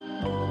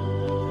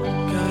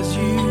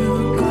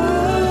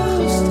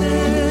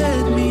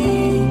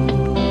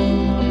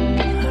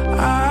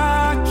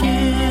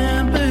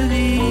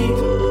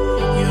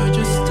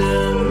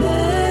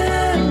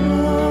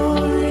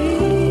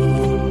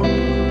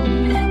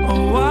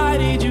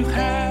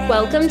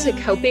Welcome to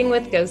Coping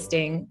with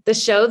Ghosting, the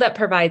show that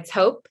provides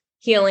hope,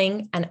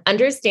 healing, and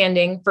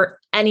understanding for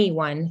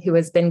anyone who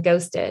has been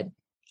ghosted.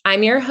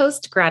 I'm your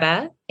host,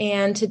 Greta,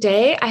 and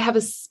today I have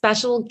a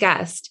special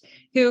guest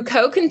who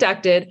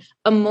co-conducted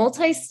a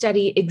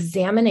multi-study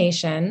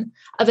examination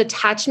of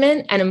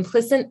attachment and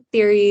implicit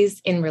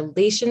theories in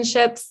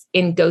relationships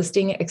in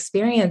ghosting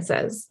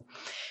experiences.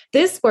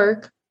 This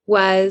work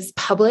was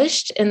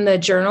published in the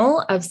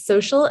Journal of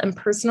Social and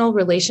Personal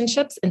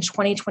Relationships in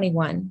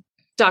 2021.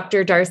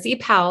 Dr. Darcey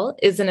Powell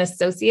is an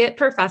associate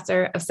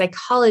professor of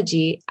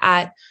psychology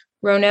at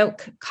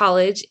Roanoke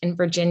College in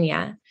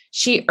Virginia.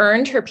 She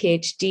earned her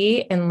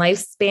PhD in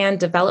lifespan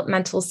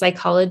developmental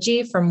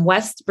psychology from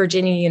West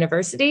Virginia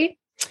University.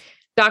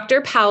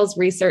 Dr. Powell's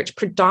research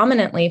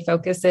predominantly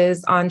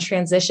focuses on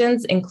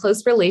transitions in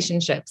close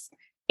relationships,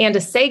 and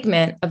a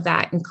segment of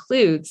that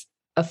includes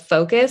a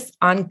focus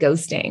on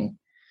ghosting.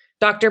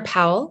 Dr.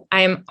 Powell,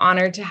 I am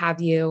honored to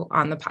have you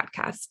on the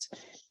podcast.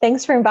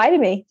 Thanks for inviting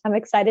me. I'm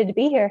excited to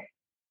be here.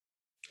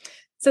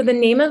 So the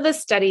name of the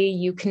study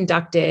you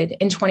conducted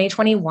in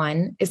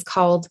 2021 is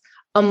called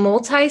A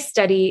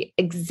Multi-Study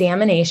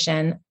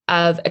Examination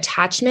of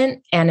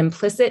Attachment and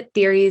Implicit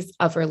Theories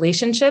of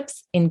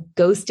Relationships in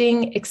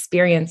Ghosting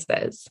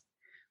Experiences.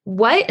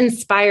 What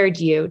inspired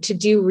you to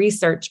do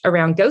research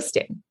around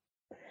ghosting?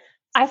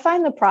 I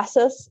find the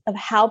process of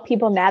how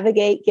people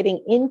navigate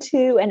getting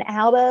into and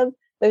out of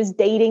those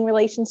dating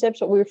relationships,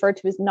 what we refer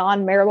to as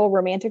non-marital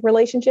romantic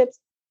relationships,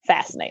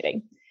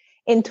 fascinating.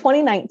 In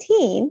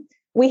 2019,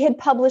 we had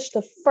published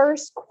the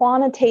first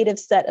quantitative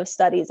set of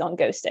studies on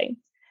ghosting,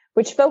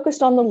 which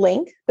focused on the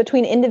link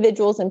between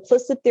individuals'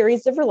 implicit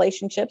theories of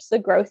relationships, the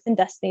growth and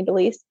destiny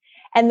beliefs,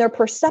 and their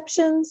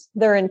perceptions,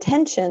 their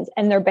intentions,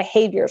 and their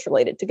behaviors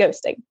related to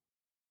ghosting.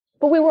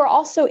 But we were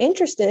also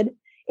interested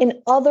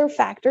in other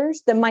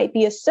factors that might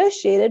be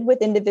associated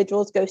with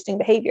individuals' ghosting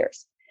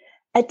behaviors.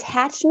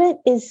 Attachment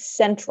is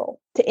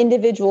central to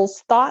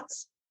individuals'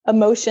 thoughts,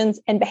 emotions,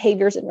 and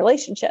behaviors in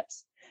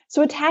relationships.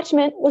 So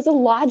attachment was a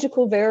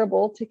logical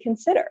variable to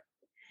consider.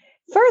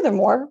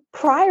 Furthermore,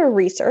 prior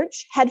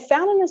research had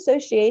found an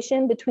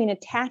association between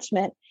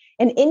attachment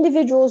and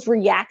individuals'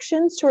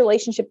 reactions to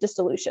relationship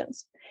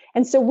dissolutions.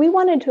 And so we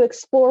wanted to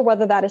explore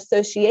whether that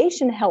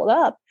association held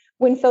up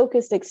when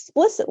focused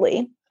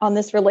explicitly on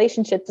this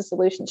relationship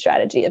dissolution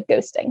strategy of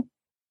ghosting.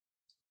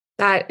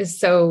 That is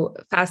so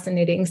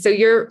fascinating. So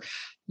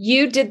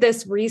you did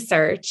this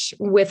research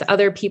with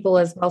other people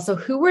as well. So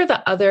who were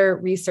the other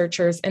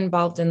researchers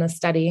involved in the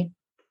study?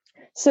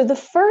 So the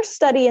first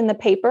study in the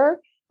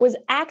paper was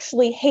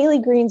actually Haley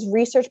Green's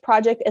research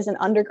project as an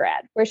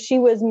undergrad, where she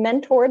was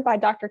mentored by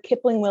Dr.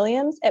 Kipling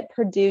Williams at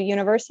Purdue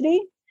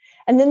University.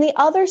 And then the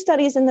other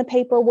studies in the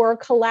paper were a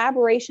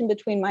collaboration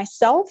between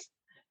myself,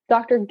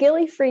 Dr.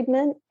 Gilly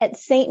Friedman at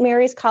St.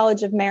 Mary's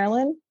College of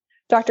Maryland,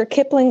 Dr.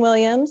 Kipling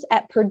Williams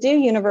at Purdue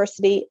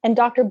University, and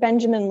Dr.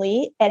 Benjamin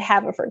Lee at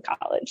Haverford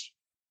College.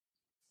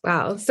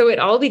 Wow. So it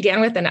all began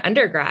with an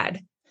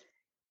undergrad.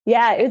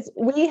 Yeah,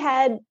 we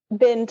had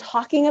been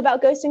talking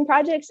about ghosting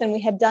projects and we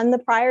had done the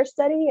prior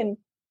study, and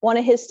one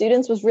of his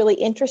students was really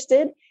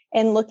interested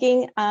in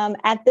looking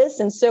at this.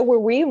 And so were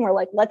we, and we're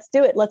like, let's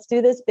do it. Let's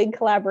do this big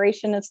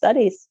collaboration of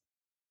studies.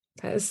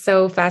 That is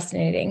so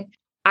fascinating.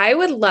 I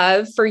would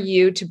love for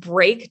you to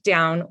break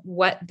down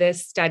what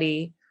this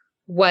study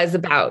was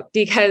about,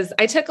 because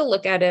I took a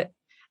look at it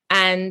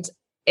and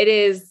it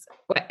is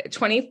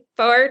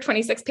 24,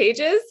 26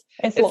 pages.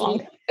 It's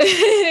long.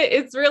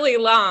 It's really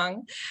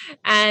long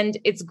and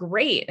it's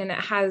great. And it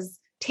has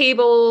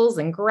tables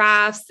and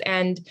graphs.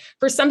 And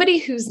for somebody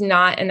who's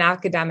not an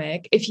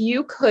academic, if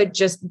you could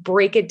just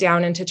break it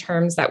down into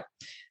terms that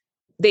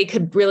they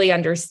could really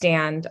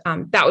understand,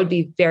 that would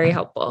be very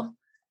helpful.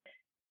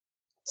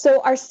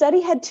 So our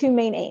study had two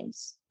main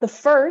aims. The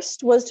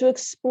first was to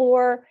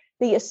explore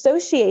the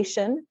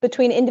association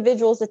between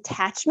individuals'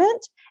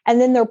 attachment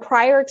and then their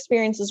prior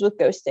experiences with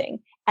ghosting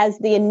as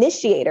the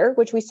initiator,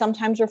 which we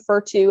sometimes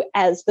refer to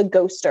as the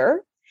ghoster,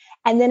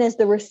 and then as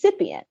the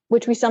recipient,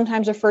 which we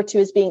sometimes refer to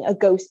as being a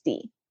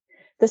ghostee.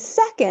 The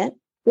second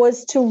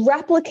was to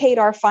replicate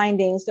our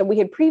findings that we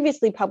had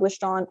previously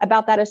published on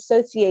about that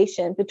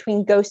association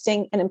between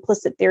ghosting and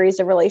implicit theories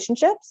of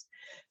relationships.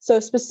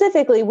 So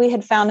specifically, we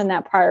had found in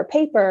that prior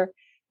paper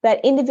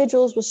that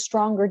individuals with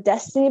stronger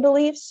destiny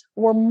beliefs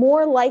were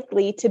more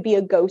likely to be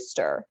a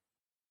ghoster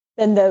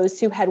than those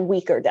who had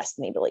weaker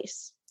destiny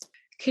beliefs.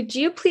 Could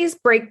you please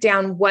break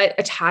down what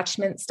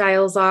attachment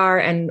styles are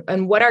and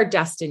what are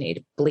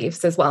destiny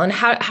beliefs as well? And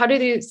how do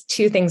these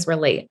two things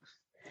relate?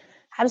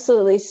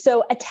 Absolutely.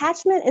 So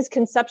attachment is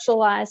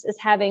conceptualized as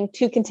having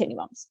two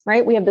continuums,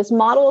 right? We have this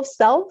model of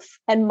self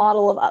and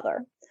model of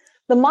other.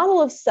 The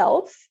model of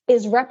self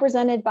is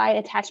represented by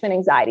attachment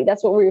anxiety.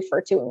 That's what we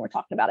refer to when we're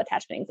talking about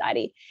attachment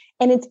anxiety.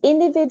 And it's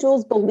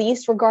individuals'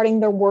 beliefs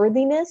regarding their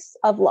worthiness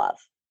of love.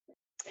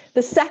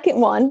 The second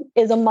one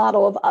is a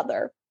model of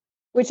other,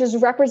 which is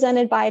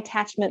represented by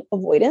attachment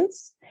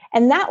avoidance.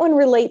 And that one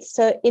relates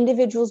to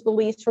individuals'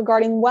 beliefs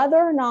regarding whether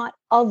or not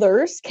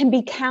others can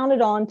be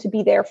counted on to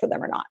be there for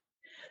them or not.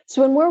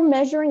 So when we're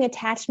measuring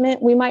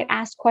attachment, we might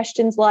ask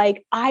questions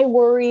like, I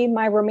worry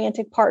my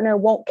romantic partner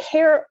won't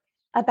care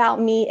about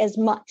me as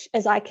much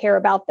as I care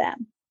about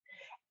them.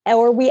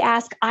 Or we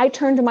ask, I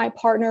turn to my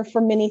partner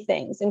for many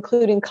things,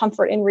 including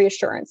comfort and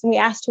reassurance. And we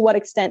ask to what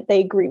extent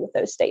they agree with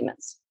those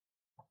statements.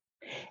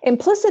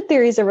 Implicit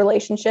theories of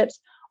relationships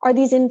are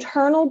these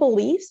internal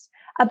beliefs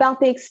about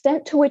the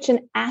extent to which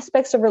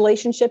aspects of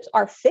relationships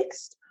are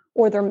fixed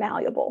or they're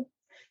malleable.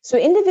 So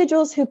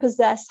individuals who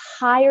possess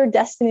higher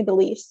destiny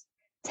beliefs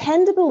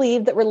tend to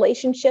believe that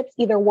relationships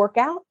either work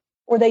out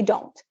or they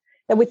don't.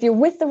 That if you're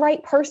with the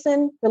right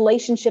person,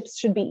 relationships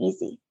should be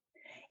easy.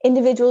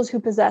 Individuals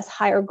who possess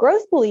higher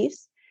growth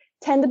beliefs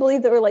tend to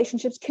believe that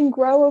relationships can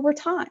grow over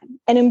time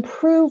and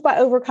improve by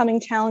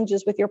overcoming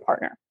challenges with your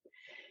partner.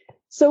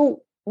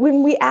 So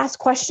when we ask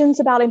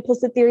questions about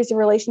implicit theories of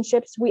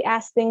relationships, we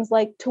ask things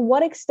like, to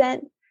what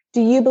extent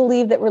do you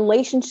believe that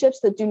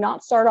relationships that do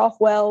not start off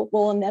well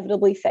will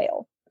inevitably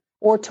fail?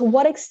 Or to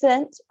what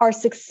extent are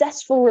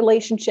successful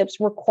relationships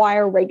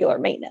require regular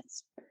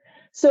maintenance?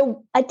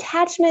 So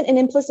attachment and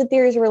implicit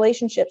theories of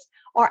relationships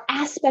are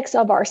aspects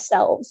of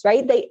ourselves,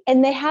 right?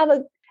 They have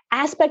an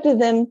aspect of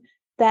them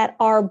that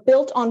are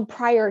built on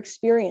prior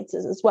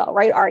experiences as well,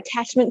 right? Our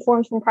attachment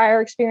forms from prior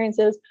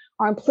experiences.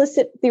 Our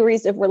implicit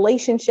theories of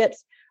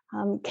relationships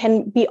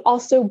can be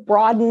also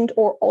broadened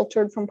or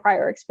altered from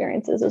prior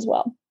experiences as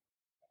well.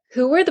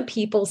 Who were the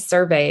people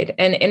surveyed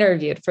and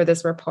interviewed for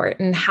this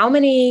report, and how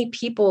many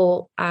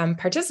people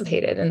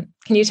participated? And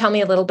can you tell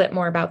me a little bit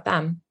more about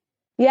them?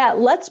 Yeah,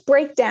 let's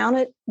break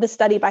down the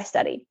study by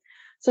study.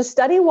 So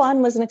study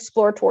one was an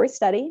exploratory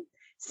study,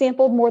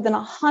 sampled more than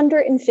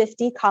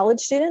 150 college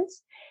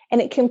students,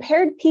 and it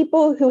compared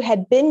people who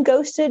had been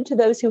ghosted to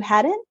those who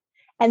hadn't,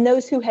 and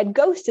those who had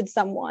ghosted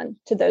someone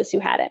to those who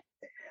hadn't.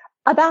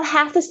 About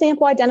half the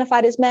sample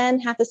identified as men,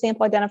 half the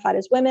sample identified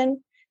as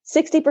women.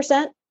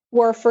 60%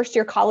 were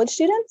first-year college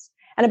students,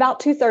 and about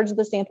 2/3 of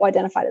the sample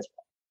identified as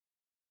women.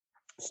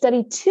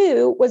 Study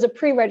two was a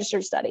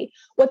pre-registered study.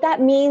 What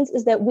that means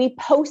is that we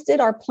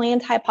posted our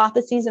planned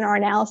hypotheses and our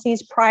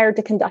analyses prior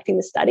to conducting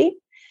the study.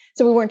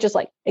 So we weren't just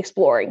like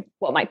exploring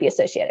what might be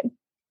associated.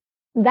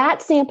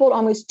 That sampled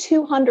almost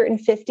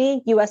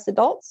 250 US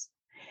adults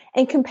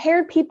and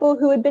compared people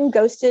who had been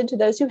ghosted to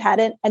those who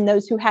hadn't, and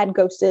those who had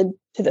ghosted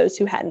to those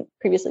who hadn't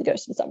previously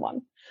ghosted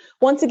someone.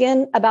 Once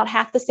again, about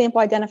half the sample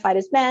identified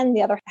as men,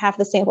 the other half of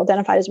the sample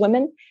identified as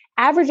women.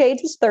 Average age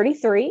was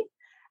 33.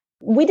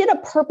 We did a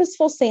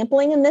purposeful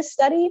sampling in this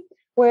study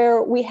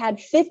where we had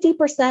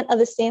 50% of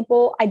the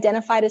sample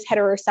identified as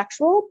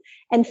heterosexual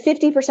and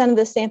 50% of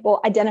the sample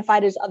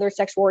identified as other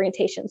sexual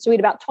orientation. So we had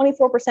about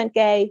 24%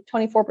 gay,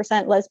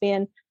 24%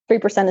 lesbian,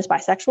 3% is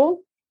bisexual.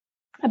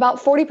 About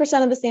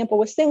 40% of the sample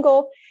was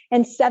single,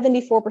 and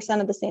 74%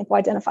 of the sample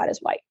identified as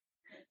white.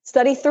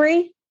 Study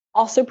three,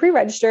 also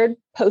pre-registered,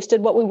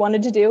 posted what we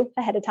wanted to do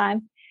ahead of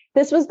time.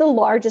 This was the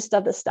largest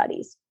of the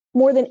studies,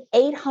 more than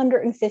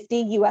 850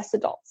 US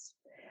adults.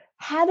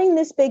 Having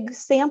this big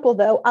sample,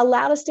 though,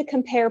 allowed us to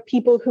compare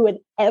people who had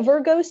ever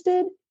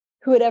ghosted,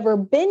 who had ever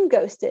been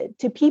ghosted,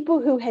 to people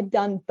who had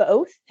done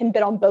both and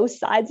been on both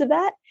sides of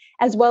that,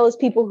 as well as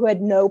people who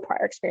had no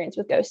prior experience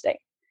with ghosting.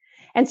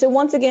 And so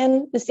once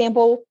again, the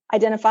sample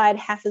identified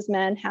half as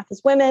men, half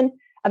as women,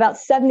 about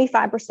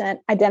 75%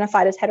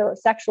 identified as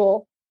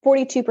heterosexual,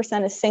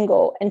 42% as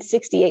single, and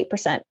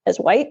 68% as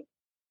white.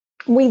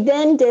 We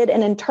then did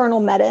an internal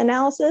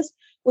meta-analysis,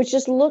 which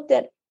just looked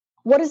at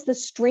what is the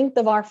strength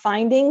of our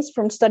findings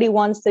from study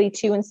one, study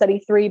two, and study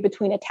three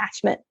between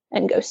attachment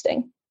and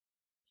ghosting.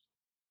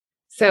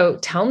 So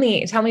tell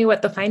me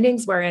what the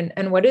findings were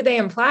and what do they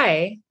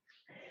imply?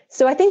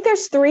 So I think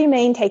there's three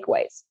main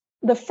takeaways.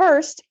 The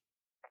first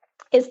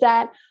is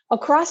that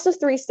across the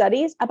three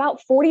studies,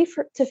 about 40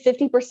 to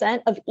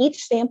 50% of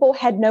each sample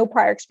had no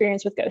prior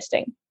experience with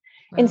ghosting.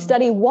 Wow. In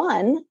study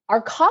one,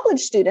 our college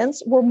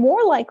students were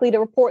more likely to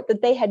report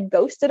that they had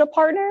ghosted a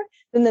partner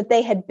than that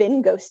they had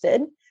been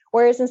ghosted.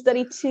 Whereas in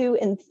study two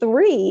and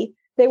three,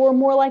 they were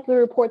more likely to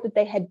report that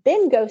they had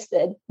been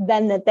ghosted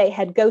than that they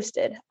had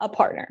ghosted a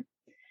partner.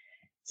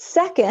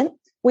 Second,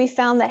 we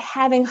found that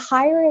having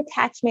higher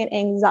attachment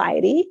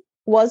anxiety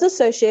was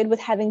associated with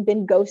having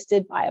been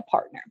ghosted by a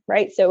partner,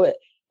 right? So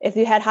if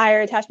you had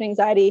higher attachment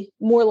anxiety,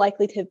 more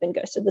likely to have been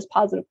ghosted, this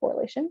positive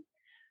correlation.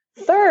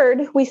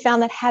 Third, we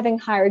found that having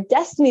higher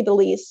destiny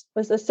beliefs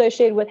was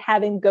associated with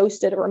having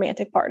ghosted a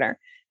romantic partner,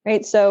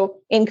 right? So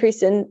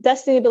increase in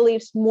destiny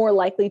beliefs, more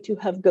likely to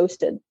have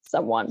ghosted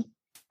someone.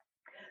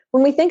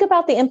 When we think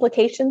about the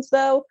implications,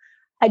 though,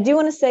 I do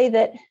want to say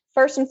that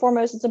first and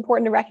foremost, it's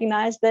important to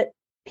recognize that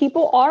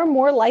people are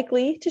more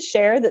likely to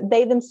share that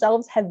they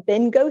themselves have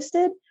been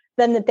ghosted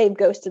than that they've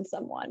ghosted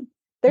someone.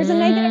 There's a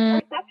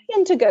negative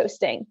perception to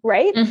ghosting,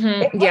 right?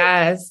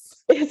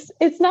 Yes.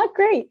 It's not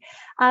great.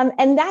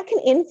 And that can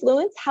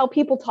influence how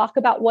people talk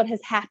about what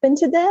has happened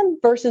to them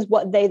versus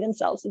what they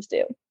themselves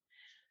do.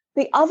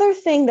 The other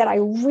thing that I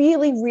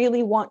really,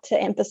 really want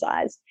to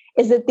emphasize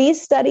is that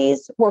these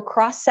studies were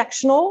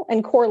cross-sectional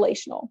and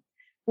correlational.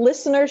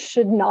 listeners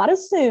should not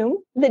assume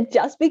that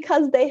just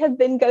because they have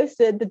been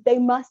ghosted, that they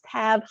must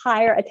have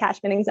higher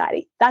attachment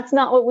anxiety. That's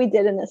not what we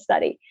did in this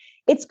study.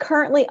 It's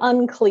currently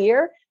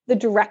unclear the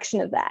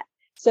direction of that.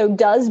 So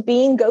does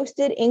being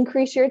ghosted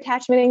increase your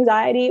attachment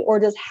anxiety, or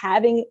does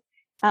having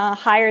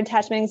higher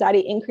attachment anxiety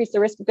increase the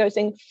risk of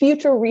ghosting?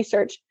 Future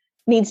research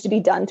needs to be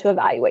done to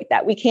evaluate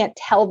that. We can't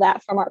tell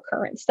that from our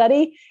current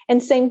study.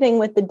 And same thing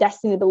with the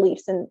destiny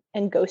beliefs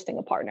and ghosting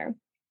a partner.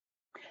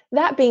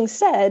 That being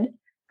said,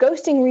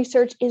 ghosting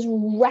research is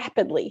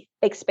rapidly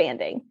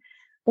expanding.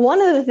 One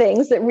of the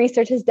things that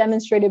research has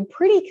demonstrated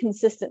pretty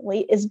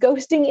consistently is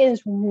ghosting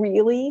is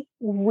really,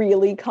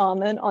 really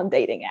common on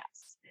dating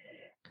apps.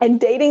 And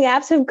dating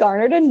apps have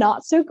garnered a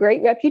not so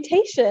great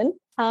reputation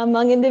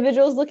among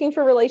individuals looking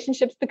for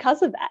relationships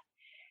because of that.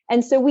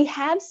 And so we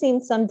have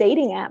seen some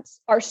dating apps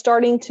are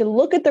starting to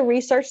look at the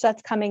research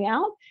that's coming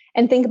out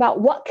and think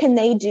about what can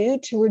they do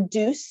to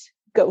reduce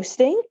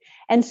ghosting.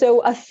 And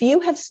so a few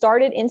have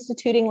started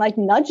instituting like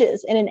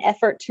nudges in an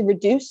effort to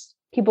reduce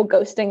people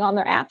ghosting on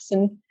their apps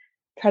and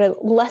try to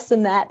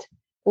lessen that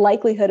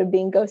likelihood of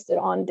being ghosted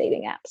on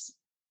dating apps.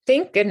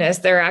 Thank goodness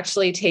they're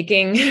actually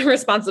taking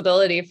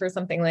responsibility for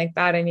something like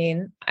that. I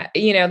mean,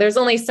 there's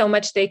only so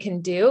much they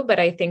can do, but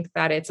I think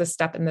that it's a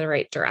step in the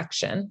right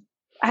direction.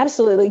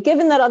 Absolutely.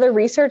 Given that other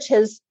research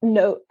has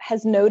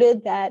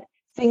noted that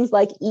things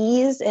like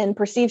ease and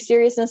perceived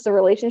seriousness of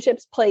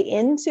relationships play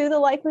into the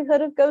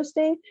likelihood of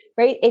ghosting,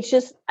 right? It's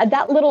just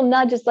that little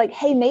nudge is like,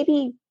 hey,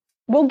 maybe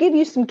we'll give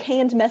you some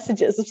canned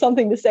messages of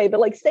something to say, but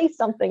like say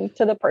something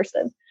to the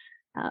person.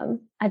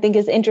 I think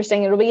is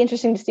interesting. It'll be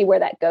interesting to see where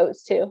that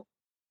goes too.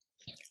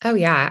 Oh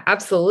yeah,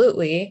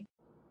 absolutely.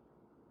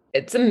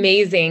 It's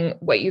amazing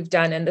what you've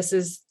done. And this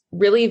is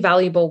really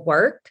valuable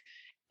work.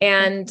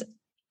 And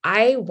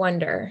I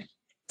wonder,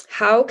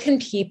 how can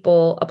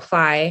people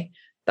apply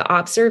the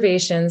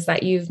observations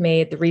that you've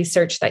made, the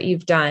research that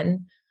you've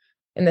done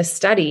in the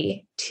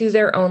study to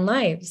their own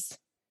lives?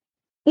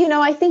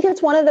 I think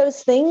it's one of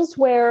those things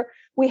where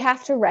we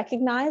have to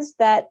recognize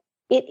that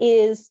it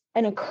is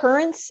an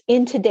occurrence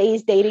in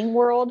today's dating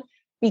world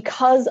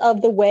because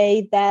of the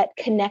way that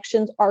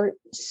connections are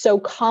so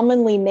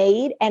commonly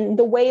made and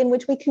the way in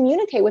which we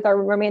communicate with our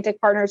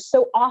romantic partners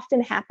so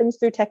often happens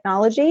through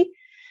technology,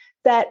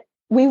 that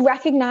we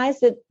recognize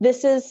that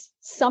this is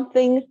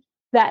something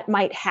that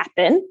might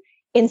happen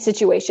in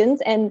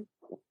situations, and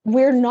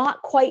we're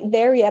not quite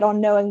there yet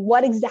on knowing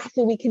what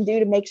exactly we can do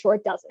to make sure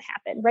it doesn't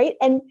happen, right?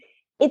 And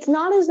it's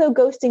not as though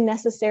ghosting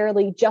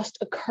necessarily just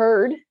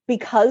occurred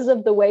because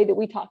of the way that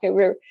we talk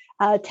over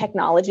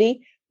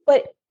technology,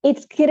 but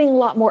it's getting a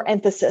lot more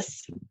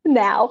emphasis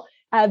now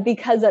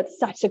because that's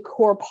such a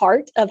core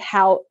part of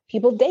how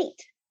people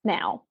date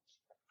now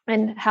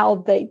and how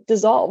they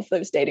dissolve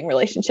those dating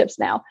relationships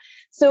now.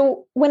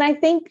 So when I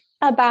think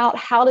about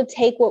how to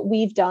take what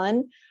we've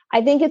done,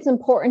 I think it's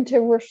important to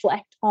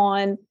reflect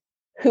on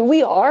who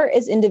we are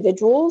as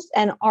individuals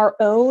and our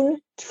own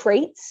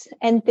traits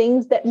and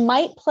things that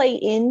might play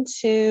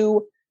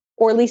into,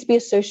 or at least be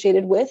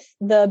associated with,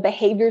 the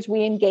behaviors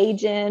we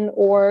engage in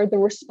or the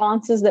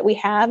responses that we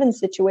have in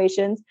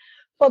situations.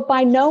 But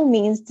by no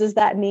means does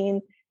that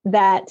mean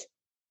that,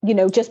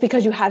 just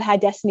because you have had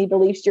destiny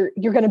beliefs,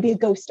 you're going to be a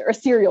ghoster, a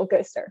serial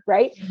ghoster,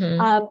 right?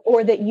 Mm-hmm.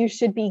 Or that you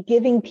should be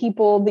giving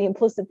people the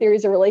implicit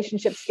theories of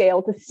relationship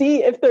scale to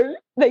see if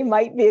they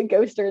might be a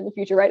ghoster in the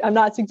future, right? I'm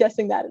not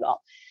suggesting that at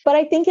all. But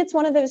I think it's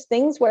one of those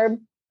things where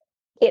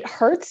it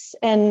hurts.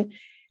 And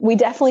we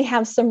definitely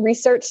have some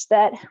research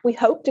that we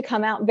hope to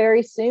come out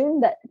very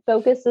soon that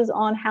focuses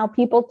on how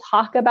people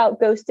talk about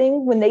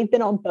ghosting when they've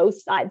been on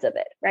both sides of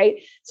it,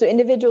 right? So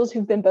individuals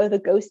who've been both a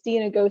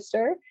ghostie and a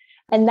ghoster.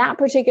 And that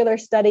particular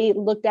study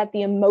looked at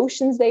the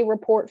emotions they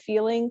report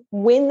feeling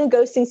when the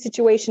ghosting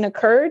situation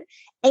occurred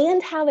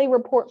and how they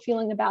report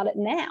feeling about it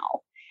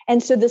now.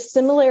 And so the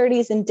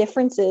similarities and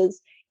differences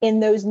in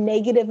those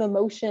negative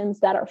emotions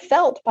that are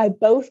felt by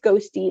both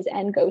ghosties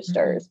and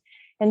ghosters.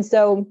 Mm-hmm. And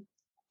so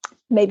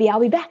maybe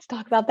I'll be back to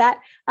talk about that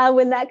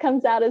when that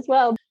comes out as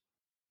well.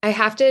 I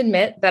have to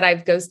admit that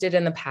I've ghosted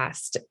in the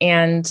past,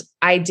 and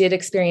I did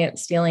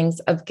experience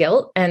feelings of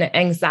guilt and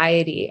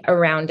anxiety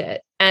around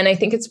it. And I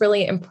think it's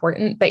really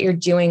important that you're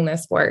doing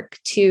this work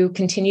to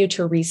continue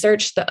to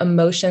research the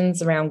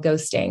emotions around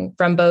ghosting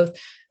from both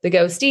the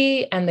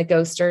ghostie and the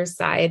ghoster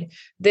side.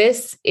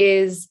 This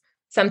is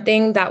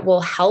something that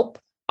will help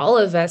all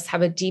of us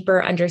have a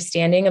deeper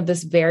understanding of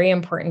this very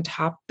important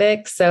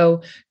topic.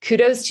 So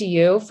kudos to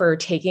you for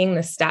taking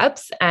the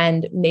steps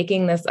and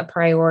making this a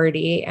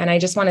priority. And I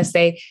just want to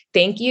say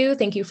thank you.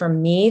 Thank you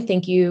from me.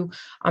 Thank you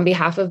on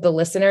behalf of the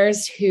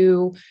listeners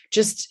who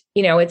just,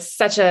 it's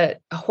such a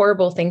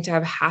horrible thing to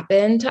have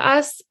happen to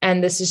us.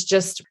 And this is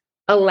just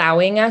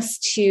allowing us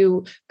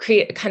to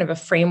create kind of a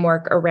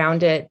framework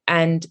around it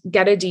and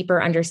get a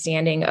deeper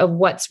understanding of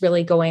what's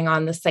really going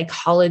on, the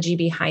psychology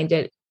behind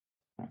it.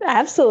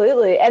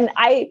 Absolutely. And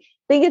I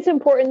think it's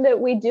important that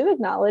we do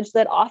acknowledge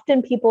that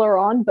often people are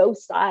on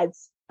both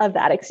sides of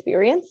that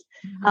experience,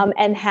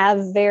 and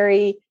have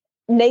very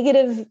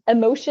negative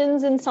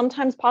emotions and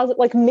sometimes positive,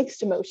 like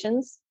mixed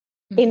emotions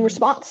in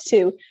response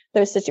to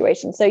those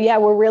situations. So yeah,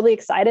 we're really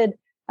excited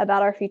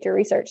about our future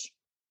research.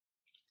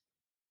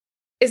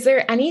 Is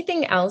there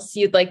anything else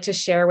you'd like to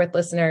share with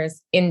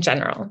listeners in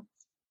general?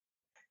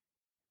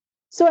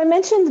 So I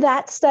mentioned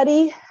that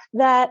study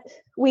that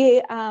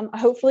we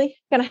hopefully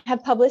going to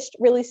have published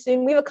really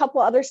soon. We have a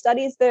couple other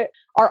studies that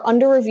are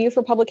under review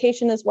for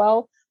publication as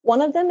well.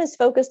 One of them is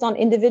focused on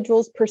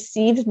individuals'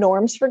 perceived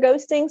norms for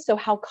ghosting. So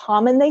how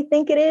common they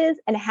think it is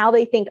and how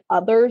they think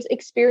others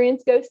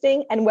experience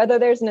ghosting, and whether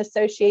there's an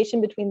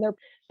association between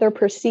their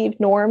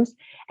perceived norms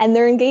and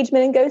their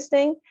engagement in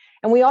ghosting.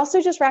 And we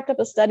also just wrapped up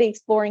a study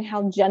exploring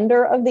how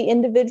gender of the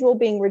individual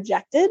being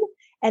rejected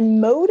and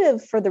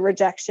motive for the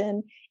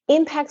rejection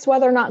impacts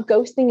whether or not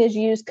ghosting is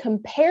used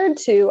compared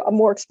to a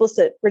more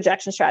explicit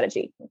rejection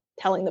strategy,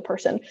 telling the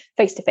person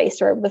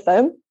face-to-face or over the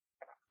phone.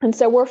 And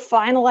so we're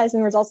finalizing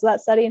the results of that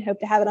study and hope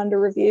to have it under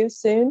review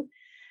soon.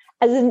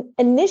 As an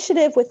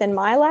initiative within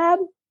my lab,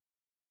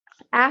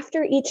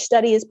 after each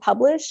study is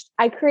published,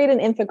 I create an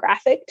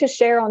infographic to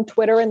share on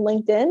Twitter and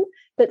LinkedIn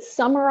that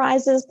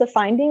summarizes the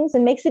findings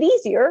and makes it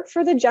easier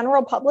for the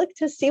general public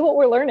to see what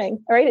we're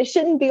learning. All right, it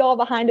shouldn't be all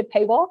behind a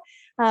paywall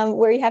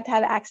where you have to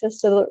have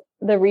access to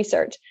the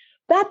research.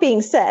 That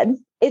being said,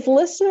 if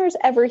listeners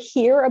ever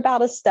hear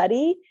about a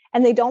study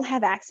and they don't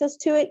have access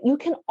to it, you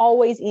can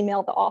always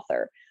email the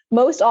author.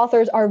 Most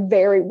authors are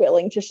very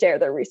willing to share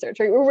their research.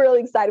 Right? We're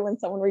really excited when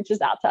someone reaches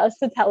out to us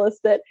to tell us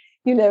that,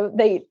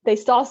 they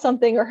saw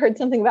something or heard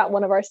something about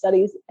one of our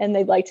studies and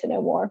they'd like to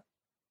know more.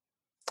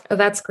 Oh,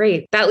 that's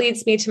great. That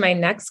leads me to my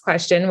next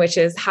question, which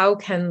is how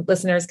can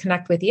listeners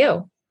connect with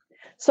you?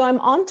 So I'm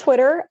on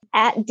Twitter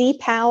at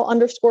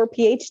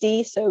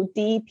 @dpowell_PhD. So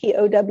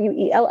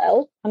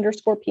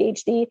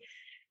DPOWELL_PhD.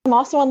 I'm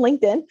also on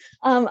LinkedIn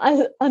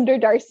under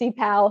Darcey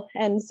Powell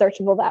and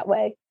searchable that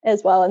way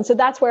as well. And so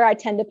that's where I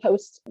tend to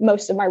post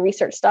most of my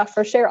research stuff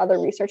or share other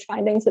research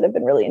findings that have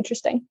been really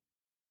interesting.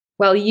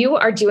 Well, you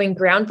are doing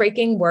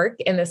groundbreaking work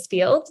in this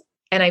field,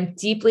 and I'm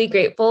deeply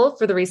grateful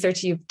for the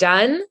research you've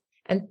done.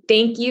 And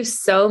thank you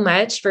so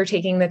much for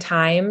taking the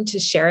time to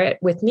share it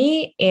with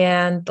me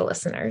and the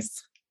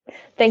listeners.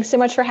 Thanks so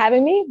much for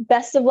having me.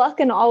 Best of luck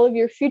in all of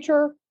your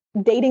future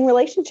dating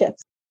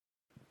relationships.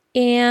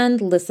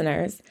 And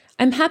listeners,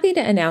 I'm happy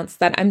to announce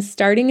that I'm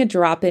starting a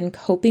drop-in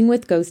coping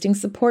with ghosting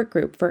support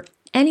group for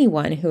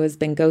anyone who has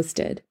been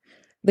ghosted.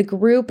 The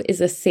group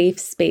is a safe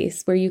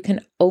space where you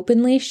can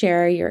openly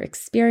share your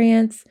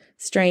experience,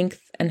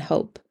 strength, and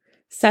hope.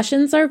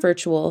 Sessions are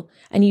virtual,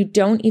 and you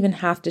don't even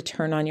have to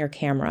turn on your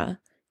camera.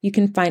 You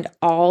can find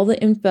all the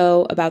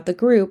info about the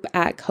group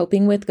at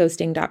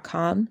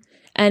copingwithghosting.com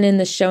and in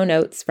the show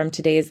notes from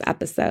today's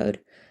episode.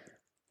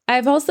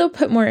 I've also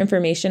put more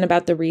information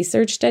about the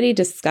research study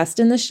discussed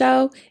in the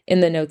show in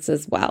the notes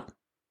as well.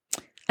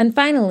 And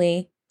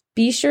finally,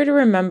 be sure to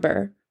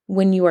remember,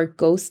 when you are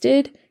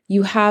ghosted,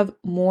 you have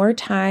more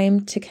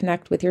time to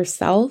connect with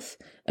yourself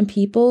and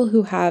people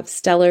who have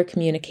stellar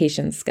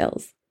communication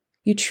skills.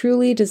 You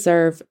truly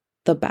deserve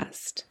the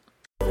best.